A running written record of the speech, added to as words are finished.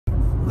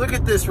Look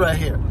at this right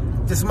here.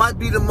 This might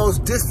be the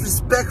most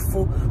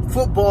disrespectful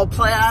football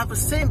player I've ever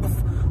seen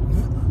before.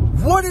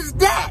 What is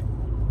that?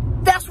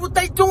 That's what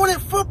they doing in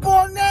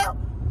football now?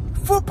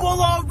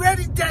 Football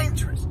already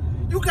dangerous.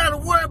 You got to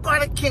worry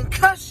about a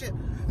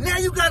concussion. Now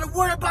you got to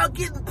worry about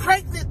getting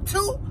pregnant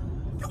too?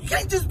 You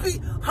can't just be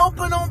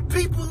humping on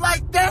people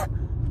like that.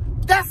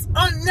 That's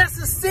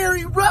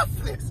unnecessary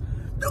roughness.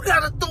 You got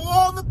to throw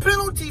all the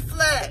penalty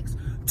flags.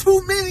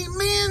 Too many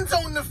men's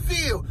on the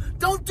field.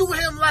 Don't do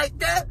him like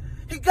that.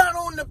 He got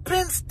on the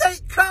Penn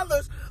State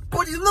colors,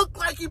 but he looked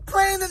like he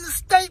playing in the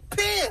state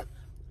pen.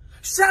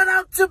 Shout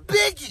out to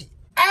Biggie.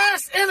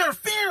 Ass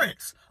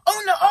interference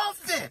on the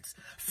offense.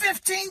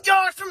 15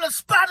 yards from the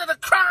spot of the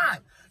crime.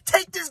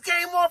 Take this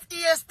game off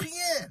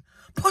ESPN.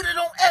 Put it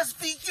on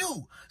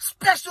SVU,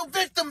 Special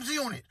Victims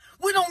Unit.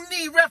 We don't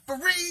need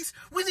referees.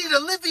 We need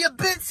Olivia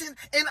Benson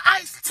and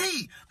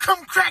Ice-T.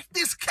 Come crack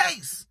this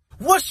case.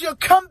 What's your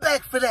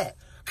comeback for that?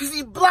 Because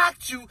he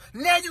blocked you.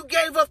 Now you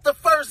gave up the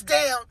first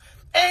down.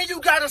 And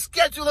you got to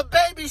schedule a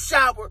baby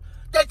shower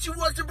that you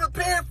wasn't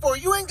prepared for.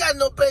 You ain't got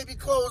no baby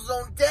clothes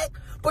on deck.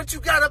 But you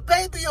got a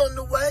baby on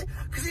the way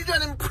because he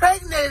done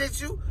impregnated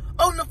you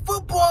on the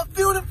football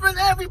field in front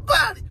of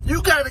everybody.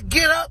 You got to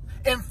get up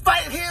and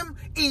fight him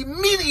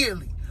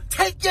immediately.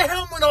 Take your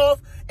helmet off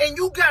and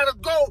you got to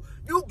go.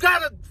 You got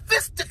to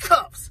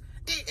fisticuffs.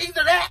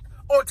 Either that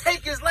or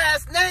take his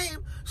last name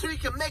so he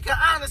can make an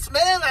honest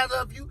man out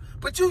of you.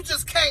 But you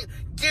just can't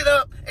get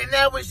up and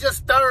now it's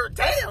just third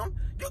down.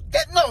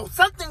 No,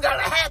 something got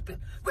to happen.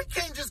 We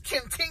can't just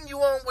continue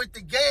on with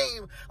the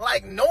game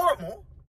like normal.